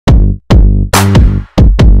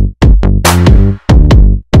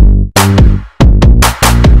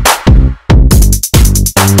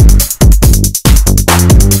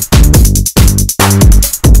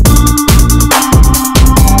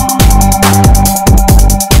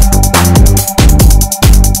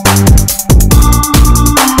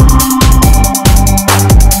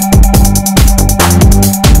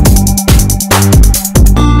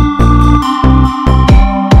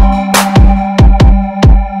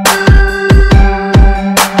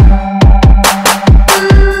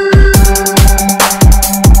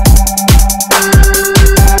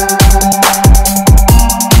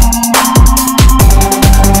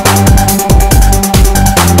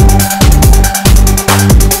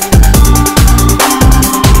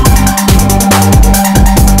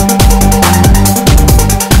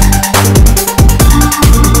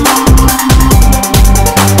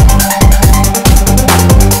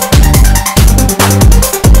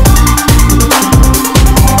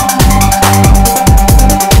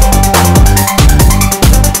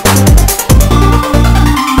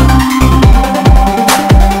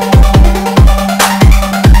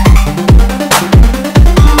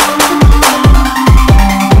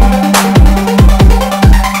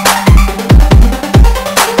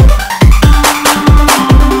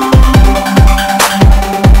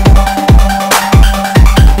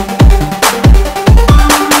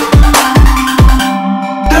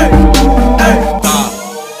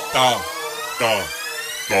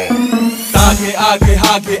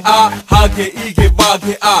nage a, hage ige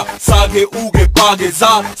vage a, sage uge page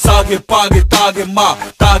za, sage page tage ma,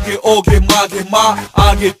 tage oge mage ma,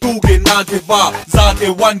 age tuge nage va, zage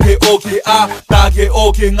wange oge a, tage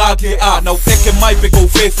oge ngage a. Nau eke mai pe kou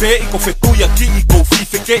fefe, i kou fetuia ki i kou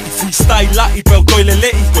fifeke, i freestyle la i peo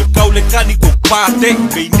toilele, i kou kaule kani kou pate, i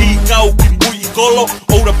pei ni kau ki mui i kolo,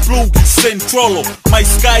 oura plugi centrolo, mai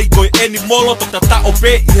sky koi eni molo, to tata o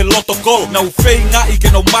pe i he loto kolo. Nau fei nga i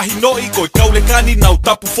ke nau mahi no i koi kaule kani, nau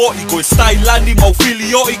tapu fo i koi style lani, mau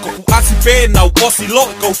fili o i kou ku asi pe, nau bosi lo,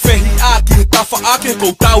 i kou fehi aki, he tafa aki,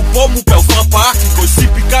 kou tau pomu peo whapa aki, koi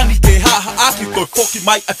sipi kani ke haha aki, koi foki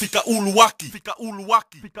mai a fika ulu aki, fika ulu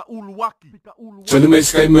aki, fika ulu aki, fika ulu aki. Tonu me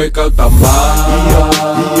sky mo ikaw tama,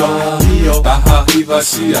 taha hiva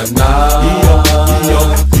siana,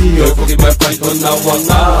 koi foki mai pai o na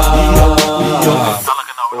wanga.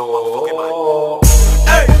 Talaga na ulo wang foki mai.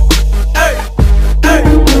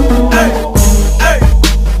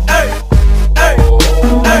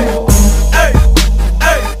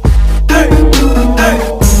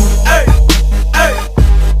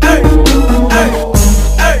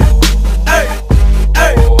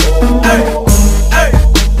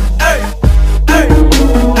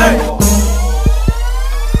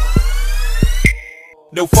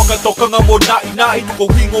 Neu whakatoka ngā mo nai tu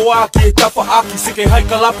kou hingo aki e tafa aki, se ke hai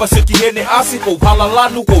kalapa se ki hene asi, kou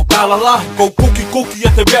halalanu, kou talalahi, kou kuki a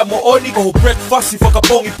te mea mo oni, kou breakfast i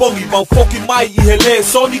whakapongi, mau foki mai i he le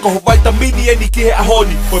soni, kou vitamini e ni ki he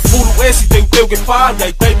ahoni, koe puru esi teu ke whā,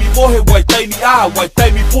 iai taimi mohe, wai taimi a, wai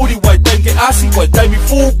taimi puri, wai taimi ke asi, wai taimi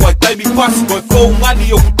fu, wai taimi pasi, koe kou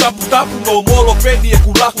ngani o ku tapu, no molo peni e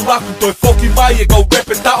ku laku, toi foki mai e kou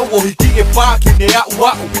repe tau, o hiki e whā ki ne au,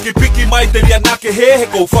 piki mai te ria nake he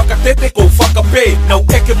kou whakatete, kou whakape, nau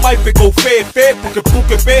eke mai pe kou whewhe,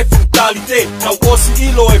 puke pe, futalite, nau osi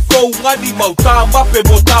ilo e whou ngani, mau tā mape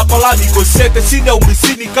mo tā palani, koi sete sine au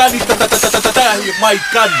misini kani, he mai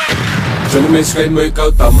kani. Tonu me sky mo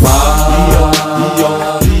ikaw tama,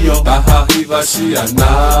 taha hiva siana,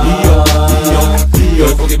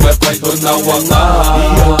 koi foki mai pai o na wanga.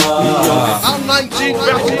 I'm 19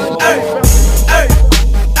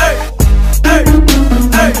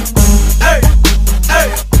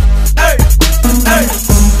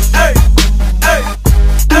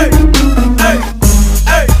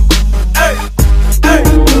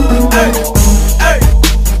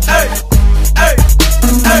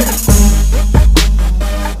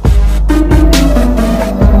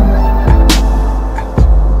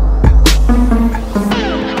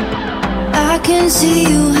 See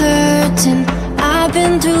you hurting, I've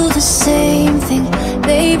been through the same thing.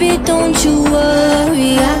 Baby, don't you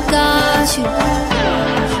worry, I got you.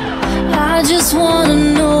 I just wanna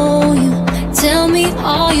know you, tell me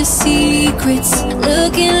all your secrets,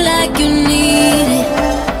 looking like you need it.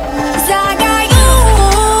 'Cause I got you,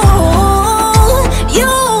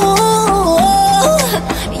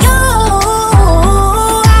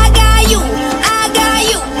 I got you,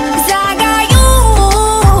 'cause I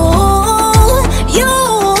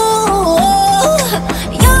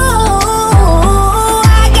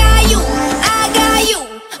got you.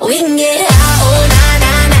 We can get high, oh na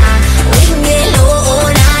na na. We can get low, oh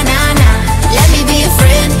na na na. Let me be a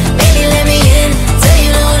friend, baby, let me in. Tell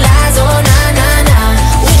you no lies, oh na na na.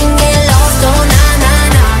 We can get lost, oh na na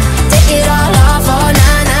na. Take it all off, oh na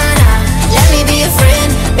na na. Let me be a friend,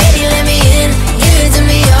 baby, let me in. Give it to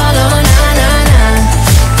me all, oh na na na.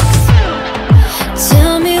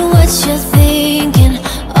 Tell me what you're thinking,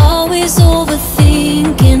 always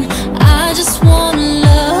overthinking. I just wanna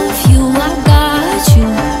love you, I got you.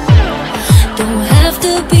 Don't have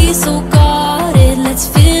to be so guarded, let's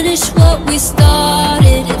finish what we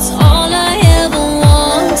started. It's all I ever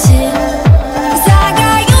wanted. 'Cause I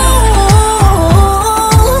got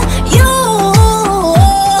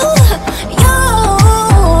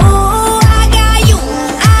you,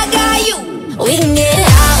 I got you. We can get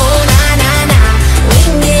high, oh na na na. We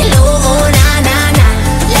can get low, oh na na na.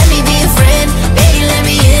 Let me be a friend, baby, let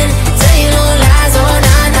me in. Tell you no lies, oh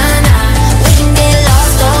na na na. We can get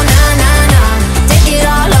lost, oh na na na. Take it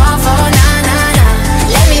all off, oh na na na.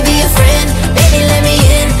 Let me be a friend, baby, let me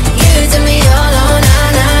in. Give it to me all, oh na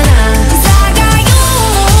na na. 'Cause I got you,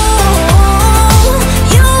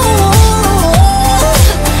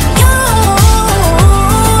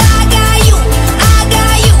 I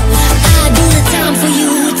got you. I do the time for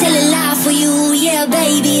you, tell a lie for you, yeah,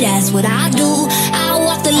 baby, that's what I do. I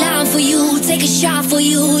walk the line for you, take a shot for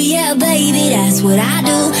you, yeah, baby, that's what I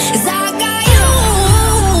do.